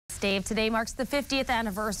Dave. Today marks the 50th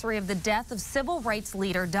anniversary of the death of civil rights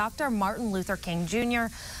leader Dr. Martin Luther King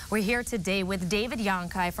Jr. We're here today with David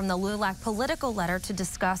Yonki from the LULAC Political Letter to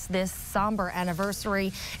discuss this somber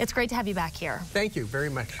anniversary. It's great to have you back here. Thank you very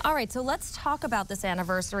much. All right, so let's talk about this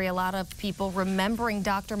anniversary. A lot of people remembering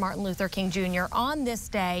Dr. Martin Luther King Jr. on this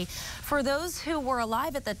day. For those who were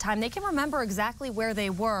alive at the time, they can remember exactly where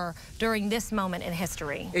they were during this moment in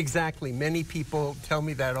history. Exactly. Many people tell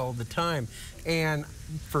me that all the time. And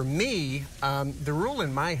for me, the rule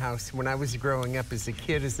in my house when I was growing up as a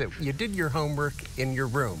kid is that you did your homework in your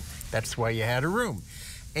room. That's why you had a room.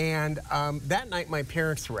 And that night my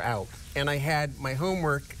parents were out, and I had my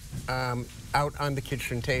homework out on the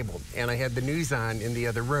kitchen table, and I had the news on in the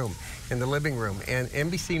other room, in the living room. And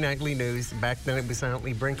NBC Nightly News, back then it was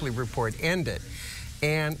Huntley Brinkley Report, ended.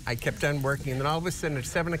 And I kept on working, and then all of a sudden at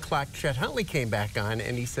 7 o'clock, Chet Huntley came back on,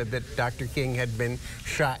 and he said that Dr. King had been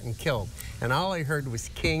shot and killed. And all I heard was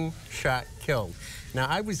King, shot, killed. Now,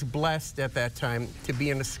 I was blessed at that time to be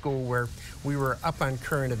in a school where we were up on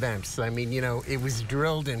current events. I mean, you know, it was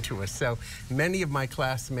drilled into us. So many of my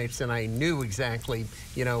classmates and I knew exactly,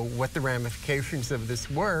 you know, what the ramifications of this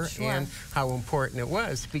were. Sure. And how important it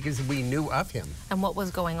was because we knew of him. And what was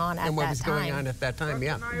going on at that time. And what was going on at that time,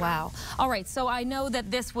 yeah. Wow. All right, so I know that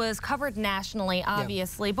this was covered nationally,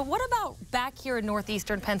 obviously, yeah. But what about back here in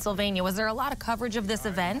northeastern Pennsylvania? Was there a lot of coverage of this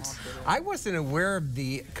event? I wasn't aware of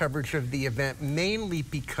the coverage of the event, mainly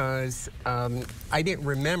because I didn't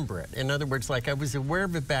remember it. In other words, like I was aware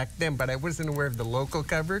of it back then, but I wasn't aware of the local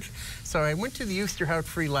coverage. So I went to the Oosterhout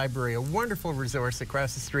Free Library, a wonderful resource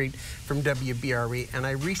across the street from WBRE, and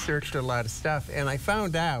I researched a lot of stuff, and I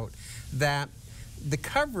found out that the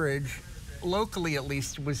coverage, locally at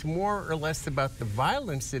least, was more or less about the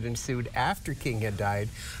violence that ensued after King had died,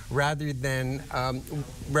 rather than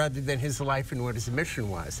his life and what his mission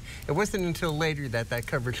was. It wasn't until later that that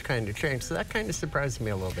coverage kind of changed, so that kind of surprised me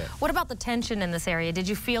a little bit. What about the tension in this area? Did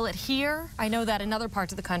you feel it here? I know that in other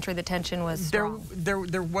parts of the country the tension was strong.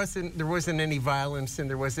 There wasn't any violence, and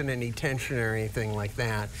there wasn't any tension or anything like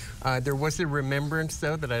that. There was a remembrance,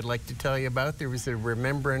 though, that I'd like to tell you about. There was a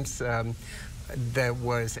remembrance that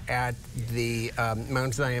was at the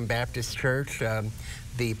Mount Zion Baptist Church.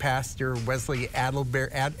 The pastor, Wesley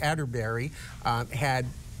Atterbury, had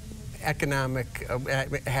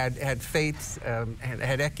faiths,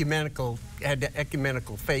 had ecumenical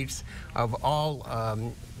faiths of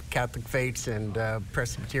all Catholic faiths and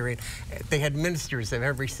Presbyterian. They had ministers of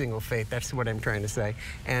every single faith, that's what I'm trying to say.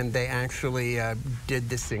 And they actually did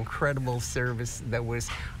this incredible service that was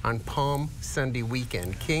on Palm Sunday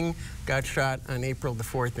weekend. King got shot on April the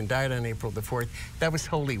 4th and died on April the 4th. That was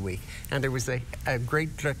Holy Week. And there was a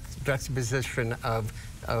great juxtaposition of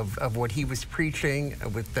what he was preaching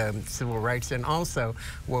with civil rights, and also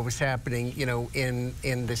what was happening, you know, in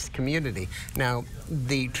this community. Now,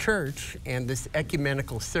 the church and this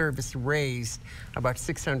ecumenical service raised about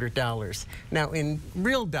 $600. Now, in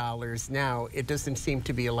real dollars now, it doesn't seem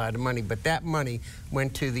to be a lot of money, but that money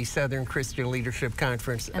went to the Southern Christian Leadership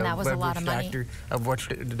Conference, and that was a lot of money, of which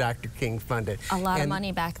Dr. King funded. A lot of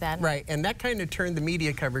money back then. Right, and that kind of turned the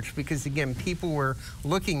media coverage because, again, people were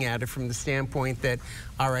looking at it from the standpoint that,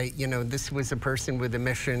 all right, you know, this was a person with a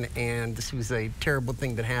mission, and this was a terrible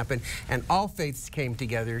thing that happened, and all faiths came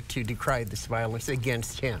together to decry this violence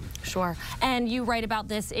against him. Sure, and you write about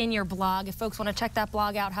this in your blog. If folks want to check that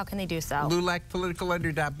blog out, how can they do so?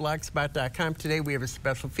 LULACpoliticalletter.blogspot.com. Today we have a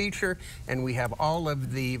special feature, and we have all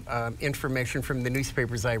of the information from the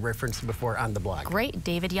newspapers I referenced before on the blog. Great.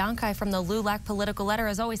 David Yonki from the LULAC Political Letter.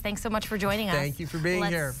 As always, thanks so much for joining us. Thank you for being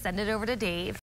here. Let's send it over to Dave.